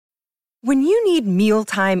When you need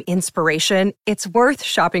mealtime inspiration, it's worth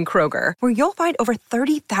shopping Kroger, where you'll find over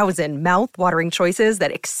 30,000 mouth-watering choices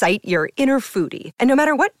that excite your inner foodie. And no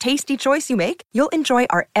matter what tasty choice you make, you'll enjoy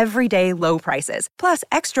our everyday low prices, plus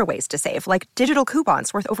extra ways to save, like digital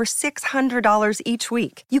coupons worth over $600 each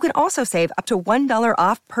week. You can also save up to $1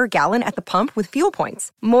 off per gallon at the pump with fuel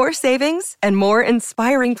points. More savings and more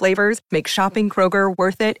inspiring flavors make shopping Kroger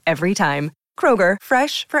worth it every time. Kroger,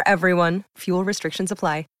 fresh for everyone. Fuel restrictions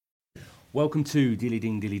apply. Welcome to Dilly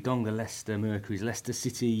Ding Dilly Dong, the Leicester Mercury's Leicester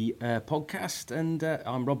City podcast, and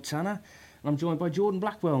I'm Rob Tanner, and I'm joined by Jordan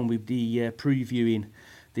Blackwell, and we'll be previewing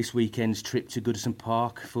this weekend's trip to Goodison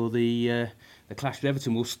Park for the clash with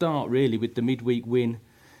Everton. We'll start really with the midweek win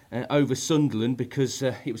over Sunderland, because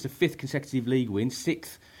it was the fifth consecutive league win,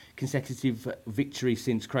 sixth consecutive victory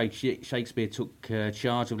since Craig Shakespeare took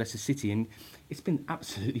charge of Leicester City, and it's been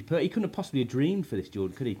absolutely perfect. He couldn't have possibly dreamed for this,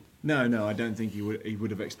 Jordan, could he? No, I don't think he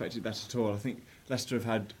would have expected that at all. I think Leicester have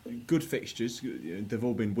had good fixtures. They've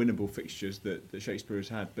all been winnable fixtures that Shakespeare has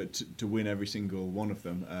had, but to win every single one of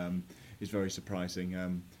them is very surprising.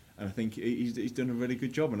 And I think he's done a really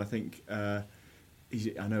good job. And I think I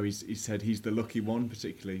know he's said he's the lucky one,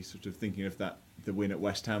 particularly sort of thinking of the win at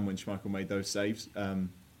West Ham when Schmeichel made those saves.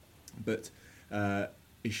 But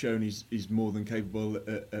he's shown he's more than capable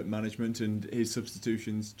at management, and his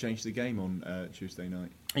substitutions changed the game on Tuesday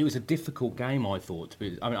night. It was a difficult game, I thought.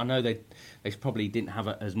 I know they probably didn't have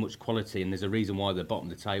as much quality, and there's a reason why they're bottom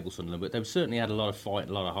of the table, Sunderland, but they certainly had a lot of fight,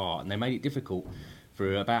 a lot of heart, and they made it difficult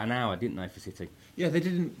for about an hour, didn't they, for City? Yeah, they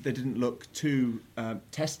didn't look too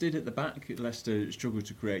tested at the back. Leicester struggled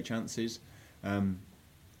to create chances, and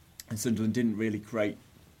Sunderland didn't really create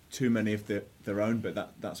too many of their own,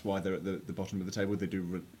 but that's why they're at the bottom of the table. They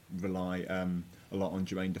do rely a lot on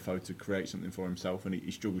Jermaine Defoe to create something for himself, and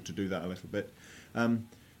he struggled to do that a little bit.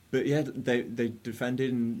 But yeah, they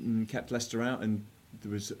defended and kept Leicester out, and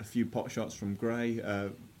there was a few pot shots from Gray,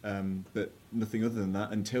 but nothing other than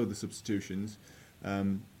that until the substitutions.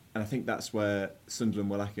 And I think that's where Sunderland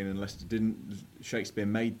were lacking and Leicester didn't. Shakespeare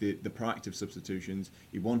made the proactive substitutions.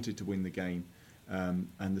 He wanted to win the game.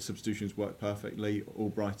 And the substitutions worked perfectly.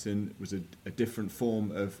 Albrighton was a different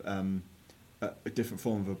form of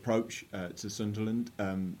approach to Sunderland,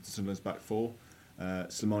 to Sunderland's back four.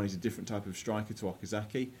 Slimani's a different type of striker to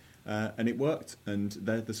Okazaki, and it worked. And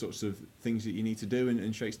they're the sorts of things that you need to do.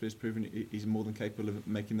 And Shakespeare's proven he's more than capable of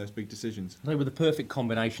making those big decisions. They were the perfect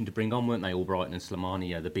combination to bring on, weren't they? Albrighton and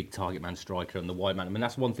Slimani, the big target man striker and the wide man. I mean,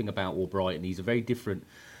 that's one thing about Albrighton. He's a very different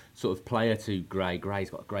sort of player to Gray. Gray's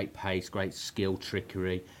got great pace, great skill,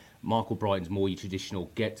 trickery. Michael Brighton's more your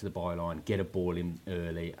traditional get to the byline, get a ball in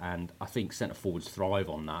early, and I think centre forwards thrive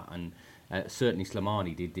on that. And certainly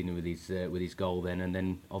Slimani did, didn't he, with his goal then, and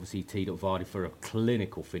then obviously he teed up Vardy for a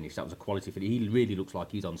clinical finish. That was a quality finish. He really looks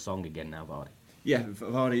like he's on song again now, Vardy. Yeah,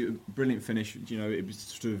 Vardy, brilliant finish. You know, it was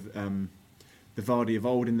sort of the Vardy of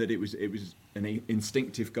old in that it was an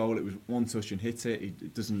instinctive goal. It was one touch and hit it.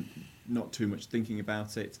 It doesn't, not too much thinking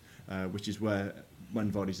about it, which is when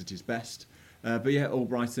Vardy's at his best. But yeah,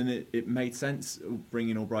 Albrighton, it made sense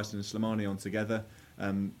bringing Albrighton and Slimani on together.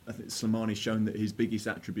 I think Slimani's shown that his biggest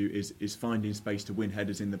attribute is finding space to win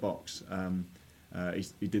headers in the box.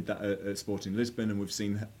 He did that at Sporting Lisbon, and we've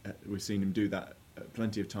seen him do that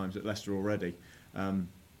plenty of times at Leicester already.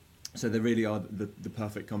 So they really are the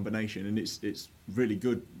perfect combination, and it's really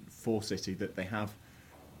good for City that they have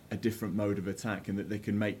a different mode of attack and that they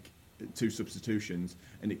can make two substitutions,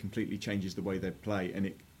 and it completely changes the way they play, and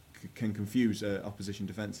it can confuse opposition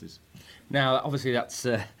defences. Now, obviously, that's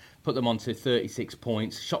put them on to 36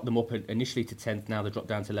 points, shot them up initially to 10th, now they've dropped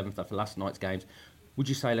down to 11th after last night's games. Would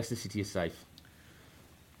you say Leicester City is safe?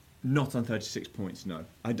 Not on 36 points, no.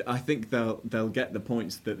 I think they'll get the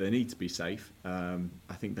points that they need to be safe. I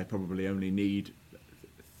think they probably only need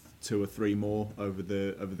 2 or 3 more over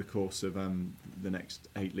the course of the next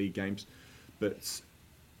 8 league games. But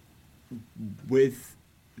with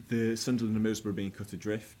the Sunderland and Middlesbrough being cut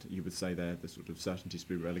adrift, you would say they're the sort of certainties to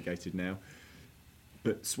be relegated now.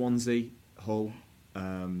 But Swansea, Hull,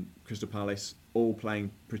 Crystal Palace, all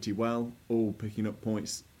playing pretty well, all picking up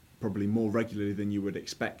points probably more regularly than you would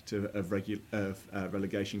expect of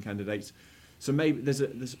relegation candidates. So maybe there's a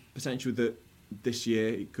potential that this year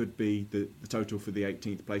it could be the total for the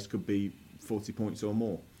 18th place could be 40 points or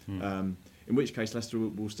more. In which case Leicester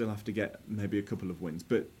will still have to get maybe a couple of wins.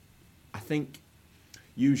 But I think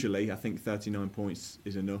 39 points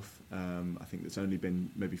is enough. I think there's only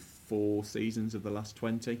been maybe 4 seasons of the last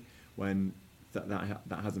 20 when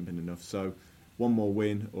that hasn't been enough. So one more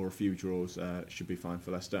win or a few draws should be fine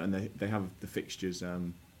for Leicester, and they have the fixtures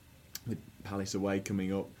with Palace away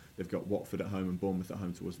coming up, They've got Watford at home and Bournemouth at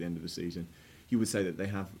home towards the end of the season. You would say that they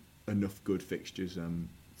have enough good fixtures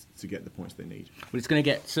to get the points they need. Well, it's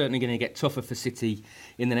certainly going to get tougher for City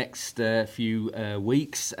in the next few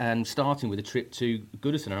weeks, and starting with a trip to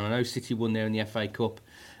Goodison. And I know City won there in the FA Cup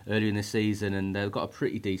earlier in the season, and they've got a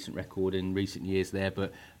pretty decent record in recent years there,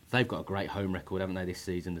 but they've got a great home record, haven't they, this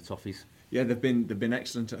season, the Toffees? Yeah, they've been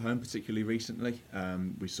excellent at home, particularly recently.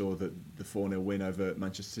 We saw that the 4-0 win over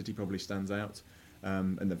Manchester City probably stands out.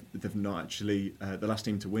 And they've not actually. The last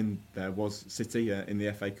team to win there was City in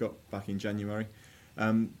the FA Cup back in January.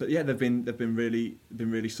 But yeah, they've been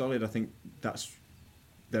really solid. I think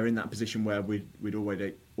they're in that position where we'd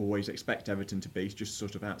always expect Everton to be, just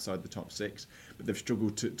sort of outside the top 6. But they've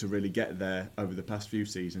struggled to really get there over the past few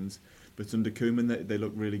seasons. But under Koeman, they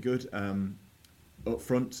look really good. Up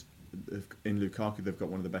front, in Lukaku, they've got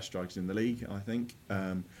one of the best strikers in the league, I think,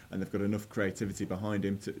 and they've got enough creativity behind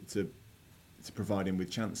him to provide him with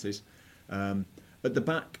chances. At the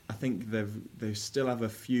back, I think they still have a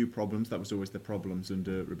few problems. That was always the problems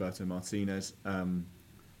under Roberto Martinez.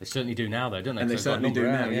 They certainly do now, though, don't they? And they certainly do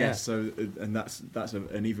now, yeah. yes. So, and that's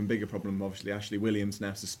an even bigger problem. Obviously, Ashley Williams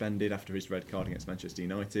now suspended after his red card against Manchester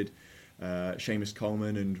United. Seamus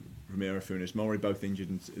Coleman and Ramiro Funes Mori both injured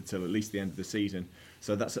until at least the end of the season.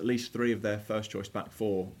 So that's at least 3 of their first choice back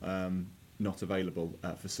 4 not available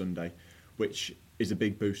for Sunday, which is a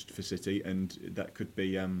big boost for City, and that could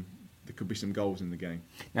be there could be some goals in the game.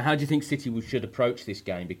 Now, how do you think City should approach this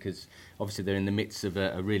game? Because obviously they're in the midst of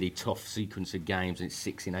a really tough sequence of games, and it's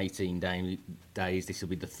 6 in 18 days. This will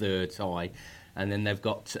be the 3rd tie, and then they've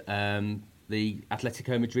got the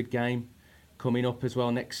Atletico Madrid game coming up as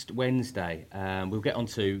well next Wednesday. We'll get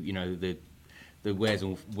onto the wheres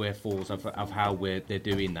and wherefores of how they're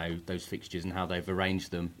doing those fixtures and how they've arranged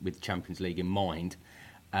them with the Champions League in mind.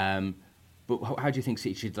 But how do you think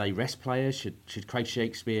City should they rest players? Should Craig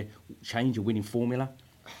Shakespeare change a winning formula?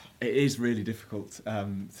 It is really difficult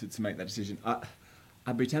to make that decision.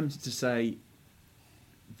 I'd be tempted to say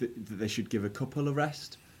that they should give a couple a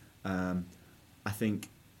rest. I think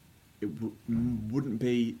it wouldn't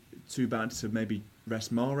be too bad to maybe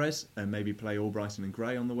rest Mahrez and maybe play Albrighton and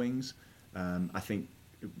Gray on the wings. I think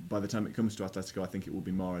by the time it comes to Atletico, I think it will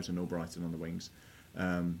be Mahrez and Albrighton on the wings.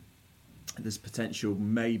 There's potential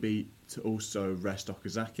maybe to also rest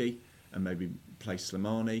Okazaki and maybe play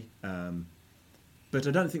Slimani. But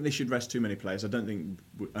I don't think they should rest too many players. I don't think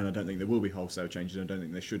there will be wholesale changes. I don't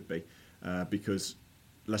think there should be because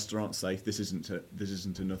Leicester aren't safe. This isn't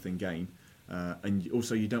a nothing game. And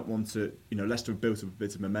also you don't want to. Leicester have built up a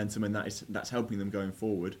bit of momentum, and that's helping them going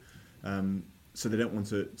forward. So they don't want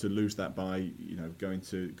to lose that by going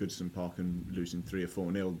to Goodison Park and losing 3 or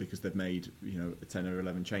 4-0 because they've made 10 or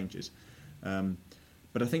 11 changes.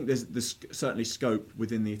 But I think there's certainly scope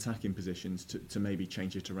within the attacking positions to maybe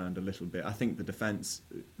change it around a little bit. I think the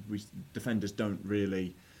defenders don't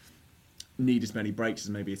really need as many breaks as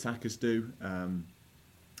maybe attackers do.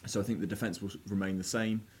 So I think the defence will remain the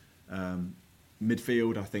same.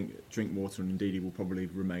 Midfield, I think Drinkwater and Ndidi will probably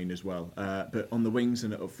remain as well. But on the wings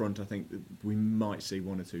and up front, I think we might see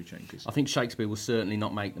 1 or 2 changes. I think Shakespeare will certainly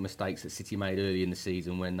not make the mistakes that City made early in the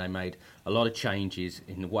season when they made a lot of changes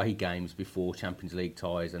in away games before Champions League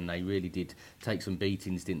ties, and they really did take some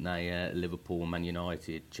beatings, didn't they? Liverpool, Man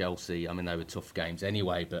United, Chelsea. I mean, they were tough games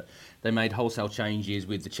anyway, but they made wholesale changes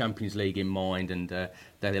with the Champions League in mind, and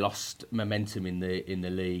they lost momentum in the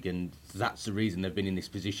league, and that's the reason they've been in this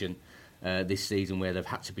position this season where they've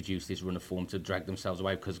had to produce this run of form to drag themselves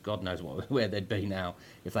away, because God knows where they'd be now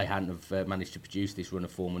if they hadn't have managed to produce this run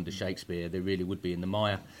of form under Shakespeare. They really would be in the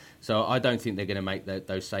mire. So I don't think they're going to make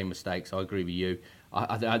those same mistakes. I agree with you.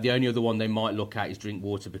 The only other one they might look at is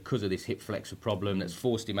Drinkwater because of this hip flexor problem that's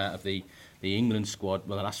forced him out of the England squad,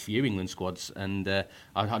 well, the last few England squads, and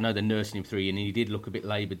I know they're nursing him through, and he did look a bit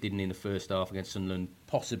laboured, didn't he, in the first half against Sunderland.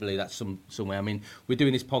 Possibly that's somewhere. I mean, we're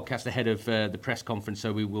doing this podcast ahead of the press conference,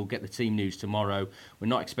 so we will get the team news tomorrow. We're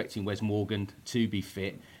not expecting Wes Morgan to be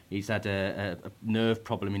fit. He's had a nerve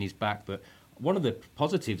problem in his back, but one of the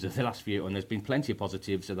positives of the last few, and there's been plenty of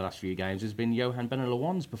positives of the last few games, has been Johan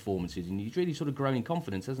Benalouan's performances, and he's really sort of grown in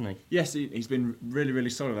confidence, hasn't he? Yes, he's been really,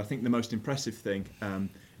 really solid. I think the most impressive thing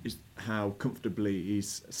is how comfortably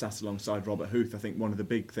he's sat alongside Robert Huth. I think one of the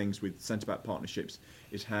big things with centre-back partnerships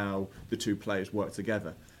is how the two players work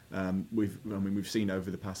together. We've seen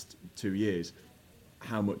over the past 2 years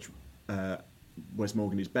how much Wes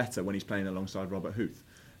Morgan is better when he's playing alongside Robert Huth.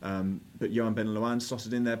 But Johan Benalouan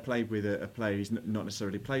slotted in there, played with a player he's not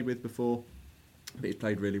necessarily played with before, but he's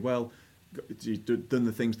played really well. He's done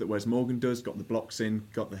the things that Wes Morgan does, got the blocks in,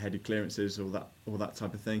 got the headed clearances, all that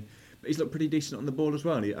type of thing. he's looked pretty decent on the ball as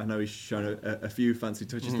well. And I know he's shown a few fancy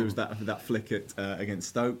touches. There was that flick against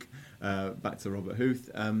Stoke, back to Robert Huth.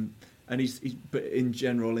 And but in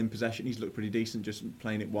general, in possession, he's looked pretty decent, just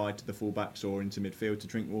playing it wide to the full-backs or into midfield to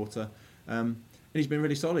Drinkwater. And he's been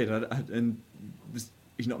really solid, and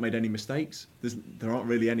he's not made any mistakes. There aren't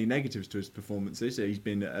really any negatives to his performances. He's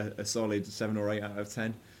been a solid 7 or 8 out of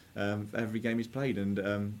 10 every game he's played, and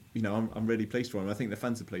I'm really pleased for him. I think the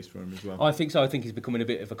fans are pleased for him as well. I think so. I think he's becoming a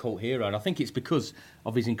bit of a cult hero, and I think it's because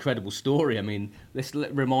of his incredible story. I mean, let's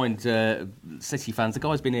remind City fans, the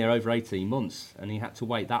guy's been here over 18 months, and he had to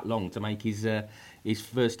wait that long to make his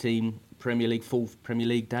first team full Premier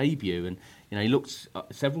League debut. And he looked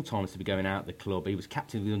several times to be going out of the club. He was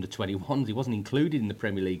captain of the under-21s. He wasn't included in the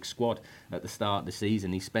Premier League squad at the start of the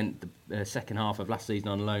season. He spent the second half of last season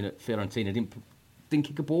on loan at Fiorentina. Didn't think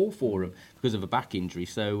he could ball for him because of a back injury.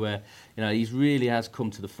 So he really has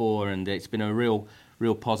come to the fore, and it's been a real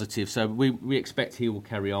positive. So we expect he will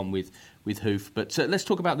carry on with Huth. But let's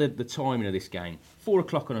talk about the timing of this game.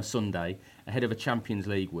 4:00 on a Sunday ahead of a Champions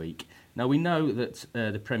League week. Now we know that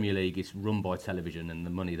the Premier League is run by television and the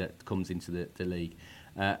money that comes into the league.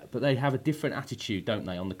 But they have a different attitude, don't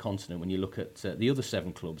they, on the continent when you look at the other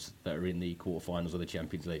 7 clubs that are in the quarterfinals of the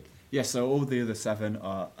Champions League? Yes, so all the other 7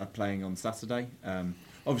 are playing on Saturday.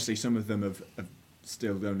 Obviously, some of them have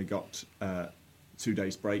still only got 2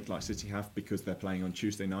 days break, like City have, because they're playing on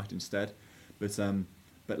Tuesday night instead. But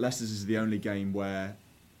Leicester's is the only game where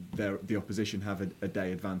the opposition have a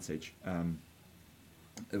day advantage.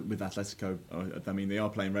 With Atletico, I mean, they are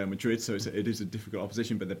playing Real Madrid, so it is a difficult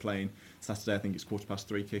opposition, but they're playing Saturday, I think it's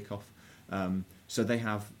 3:15 kickoff. So they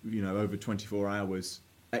have, over 24 hours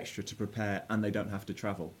extra to prepare, and they don't have to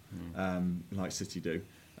travel like City do.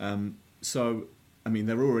 So, I mean,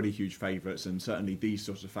 they're already huge favourites, and certainly these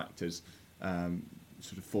sorts of factors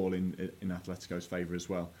sort of fall in Atletico's favour as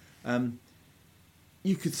well.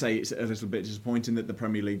 You could say it's a little bit disappointing that the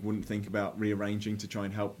Premier League wouldn't think about rearranging to try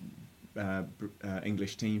and help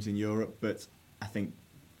English teams in Europe, but I think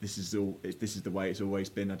this is the way it's always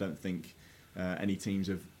been. I don't think any teams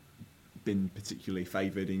have been particularly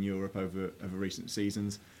favoured in Europe over recent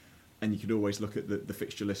seasons, and you could always look at the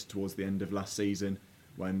fixture list towards the end of last season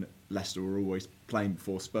when Leicester were always playing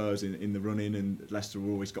before Spurs in the run-in, and Leicester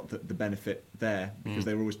were always got the benefit there because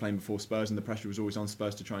they were always playing before Spurs, and the pressure was always on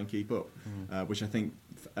Spurs to try and keep up, which I think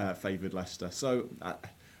favoured Leicester. So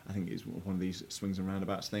I think it's one of these swings and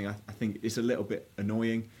roundabouts thing. I think it's a little bit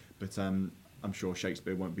annoying, but I'm sure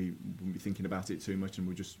Shakespeare won't be thinking about it too much, and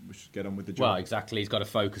we'll just get on with the job. Well, exactly. He's got to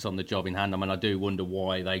focus on the job in hand. I mean, I do wonder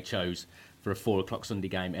why they chose for a 4:00 Sunday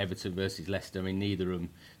game, Everton versus Leicester. I mean, neither of them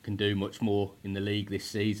can do much more in the league this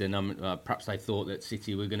season. Perhaps they thought that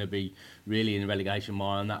City were going to be really in the relegation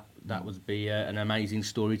mire, and that would be an amazing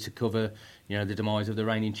story to cover, the demise of the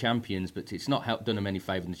reigning champions. But it's not done them any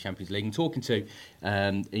favour in the Champions League. And talking to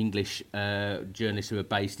English journalists who are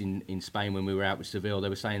based in Spain when we were out with Seville, they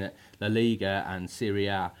were saying that La Liga and Serie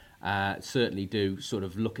A certainly do sort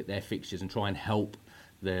of look at their fixtures and try and help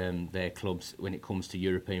their clubs when it comes to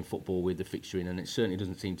European football with the fixturing, and it certainly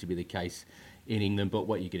doesn't seem to be the case in England. But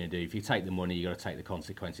what are you going to do? If you take the money, you've got to take the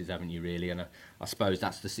consequences, haven't you, really? And I suppose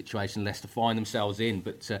that's the situation Leicester find themselves in.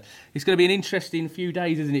 But it's going to be an interesting few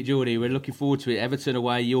days, isn't it, Geordie? We're looking forward to it. Everton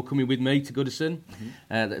away, you're coming with me to Goodison.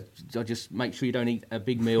 I'll just make sure you don't eat a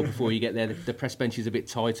big meal before you get there. The press bench is a bit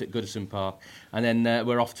tight at Goodison Park. And then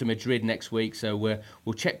we're off to Madrid next week, so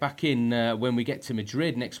we'll check back in when we get to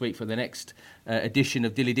Madrid next week for the next edition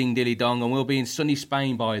of Dilly Ding Dilly Dong, and we'll be in sunny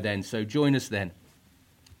Spain by then, so join us then.